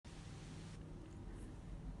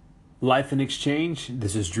Life in Exchange.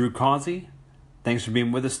 This is Drew Causey. Thanks for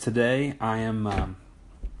being with us today. I am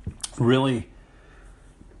really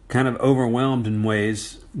kind of overwhelmed in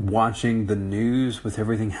ways watching the news with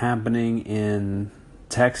everything happening in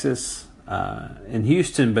Texas, in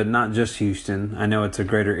Houston, but not just Houston. I know it's a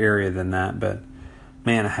greater area than that, but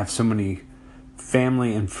man, I have so many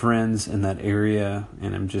family and friends in that area,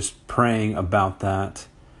 and I'm just praying about that.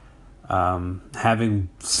 Having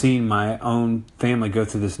seen my own family go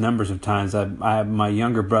through this numbers of times, my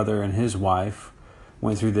younger brother and his wife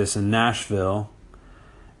went through this in Nashville,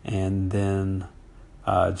 and then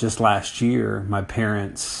just last year, my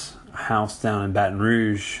parents' house down in Baton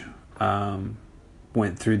Rouge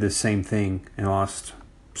went through the same thing and lost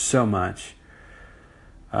so much,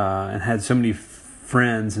 and had so many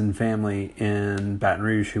friends and family in Baton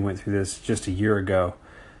Rouge who went through this just a year ago.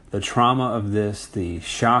 The trauma of this, the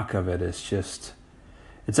shock of it is just,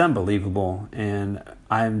 it's unbelievable. And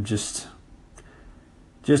I'm just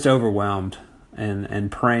overwhelmed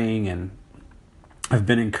and praying, and I've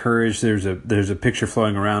been encouraged. There's a picture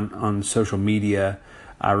flowing around on social media.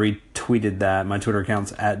 I retweeted that. My Twitter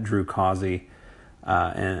account's @DrewCausey.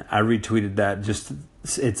 And I retweeted that.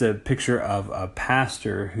 It's a picture of a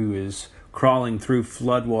pastor who is crawling through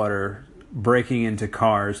floodwater, breaking into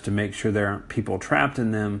cars to make sure there aren't people trapped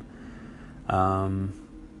in them.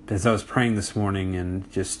 As I was praying this morning, and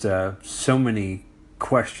just so many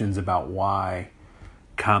questions about why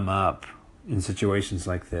come up in situations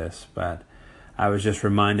like this. But I was just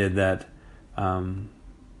reminded that the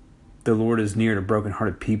Lord is near to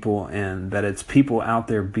brokenhearted people, and that it's people out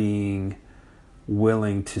there being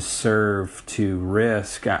willing to serve, to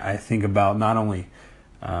risk. I think about not only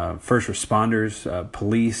first responders,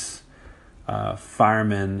 police,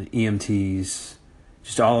 firemen, EMTs,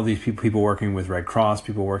 just all of these people working with Red Cross,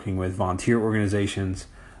 people working with volunteer organizations,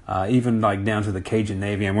 even like down to the Cajun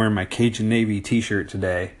Navy. I'm wearing my Cajun Navy t-shirt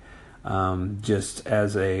today, just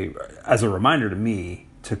as a reminder to me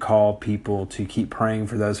to call people to keep praying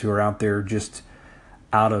for those who are out there just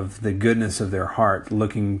out of the goodness of their heart,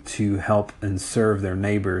 looking to help and serve their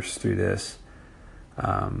neighbors through this.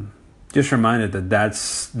 Just reminded that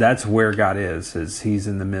that's where God is He's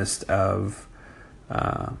in the midst of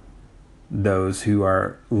those who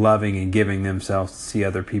are loving and giving themselves to see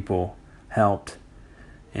other people helped,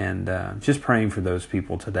 and just praying for those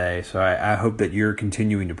people today. So I hope that you're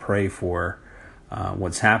continuing to pray for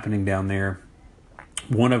what's happening down there.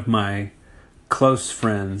 One of my close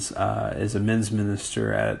friends is a men's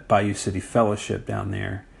minister at Bayou City Fellowship down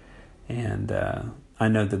there, and I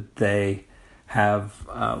know that they have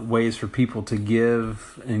ways for people to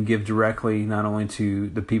give, and give directly not only to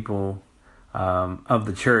the people of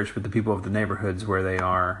the church, but the people of the neighborhoods where they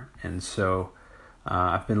are. And so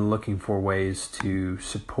I've been looking for ways to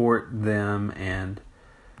support them, and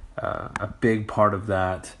a big part of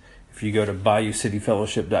that, if you go to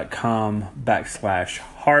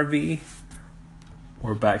BayouCityFellowship.com/Harvey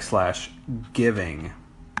or /giving,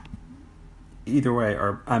 either way,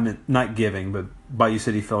 or I mean not giving, but Bayou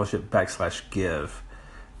City Fellowship /give.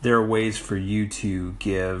 There are ways for you to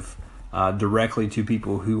give directly to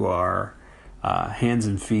people who are hands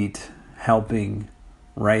and feet helping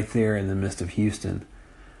right there in the midst of Houston.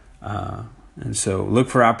 And so look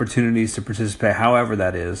for opportunities to participate, however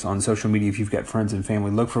that is, on social media. If you've got friends and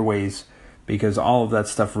family, look for ways, because all of that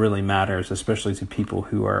stuff really matters, especially to people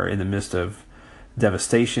who are in the midst of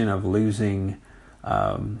devastation, of losing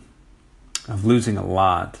a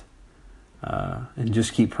lot. And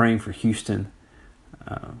just keep praying for Houston.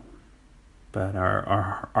 But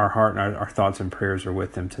our heart and our thoughts and prayers are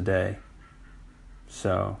with them today.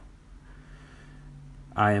 So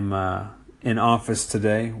I am in office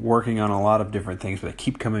today working on a lot of different things, but I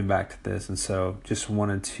keep coming back to this. And so just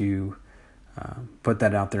wanted to put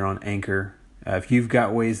that out there on Anchor. If you've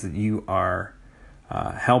got ways that you are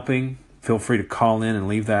helping, feel free to call in and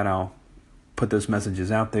leave that. I'll put those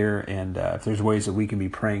messages out there, and if there's ways that we can be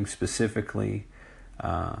praying specifically,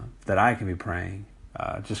 that I can be praying,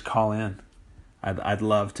 just call in. I'd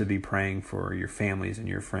love to be praying for your families and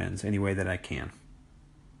your friends any way that I can.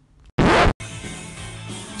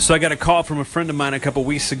 So I got a call from a friend of mine a couple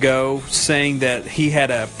weeks ago saying that he had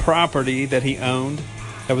a property that he owned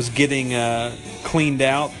that was getting cleaned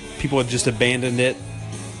out. People had just abandoned it,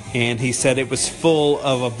 and he said it was full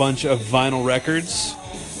of a bunch of vinyl records.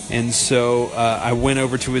 And so I went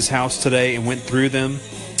over to his house today and went through them,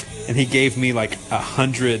 and he gave me like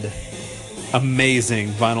 100 amazing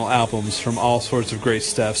vinyl albums from all sorts of great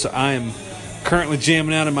stuff. So I am currently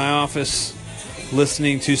jamming out in my office,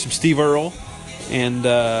 listening to some Steve Earle, and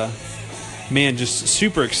man, just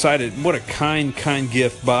super excited. What a kind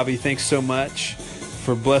gift, Bobby. Thanks so much.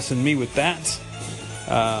 for blessing me with that.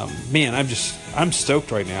 Man, I'm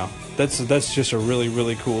stoked right now. That's just a really,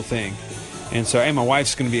 really cool thing. And so, my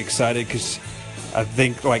wife's going to be excited because I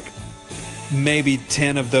think like maybe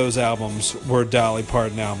 10 of those albums were Dolly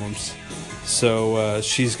Parton albums. So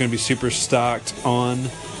she's going to be super stoked on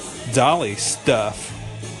Dolly stuff.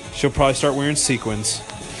 She'll probably start wearing sequins.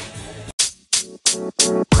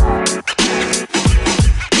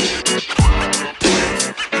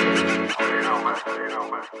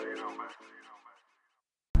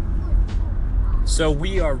 So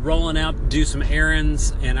we are rolling out to do some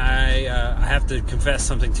errands, and I have to confess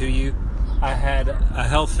something to you. I had a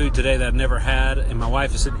health food today that I've never had, and my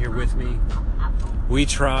wife is sitting here with me. We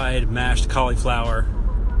tried mashed cauliflower,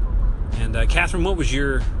 and Catherine, what was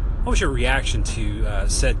your reaction to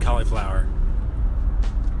said cauliflower?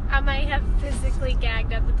 I may have physically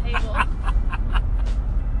gagged at the table.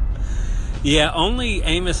 Yeah, only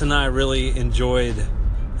Amos and I really enjoyed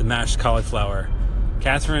the mashed cauliflower.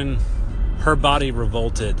 Catherine, her body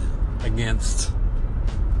revolted against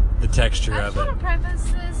the texture of it. I just want to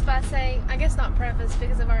preface this by saying, I guess not preface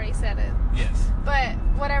because I've already said it. Yes. But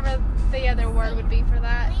whatever the other word would be for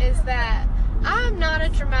that is that I'm not a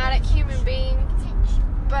dramatic human being,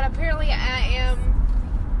 but apparently I am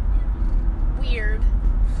weird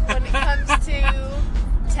when it comes to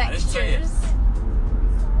textures.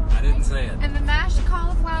 I didn't say it. And the mashed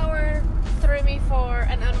cauliflower threw me for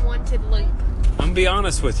an unwanted loop. I'm gonna be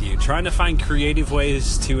honest with you. Trying to find creative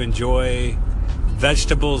ways to enjoy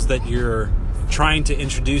vegetables that you're trying to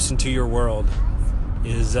introduce into your world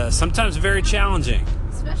is sometimes very challenging.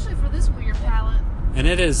 Especially for this weird palate. And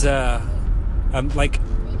it is. I'm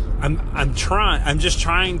just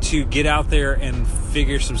trying to get out there and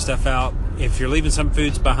figure some stuff out. If you're leaving some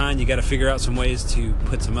foods behind, you got to figure out some ways to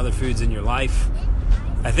put some other foods in your life.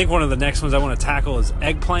 I think one of the next ones I want to tackle is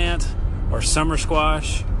eggplant or summer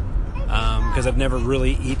squash, because I've never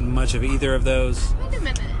really eaten much of either of those. Wait a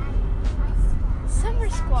minute. Summer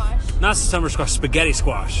squash? Not summer squash, spaghetti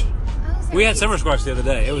squash. We had summer squash the other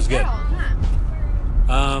day. It was good.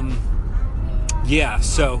 Yeah,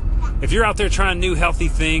 so if you're out there trying new healthy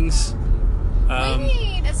things... we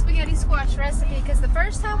need a spaghetti squash recipe, because the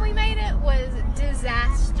first time we made it was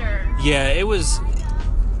disaster. Yeah, it was...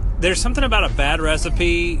 There's something about a bad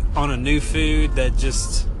recipe on a new food that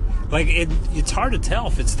just... Like, it's hard to tell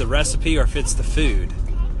if it's the recipe or if it's the food.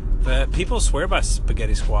 But people swear by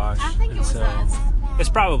spaghetti squash. I think it was us. It's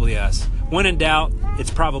probably us. When in doubt,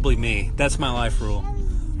 it's probably me. That's my life rule.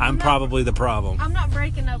 I'm probably the problem. I'm not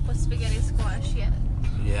breaking up with spaghetti squash yet.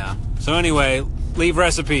 Yeah. So anyway, leave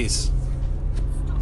recipes.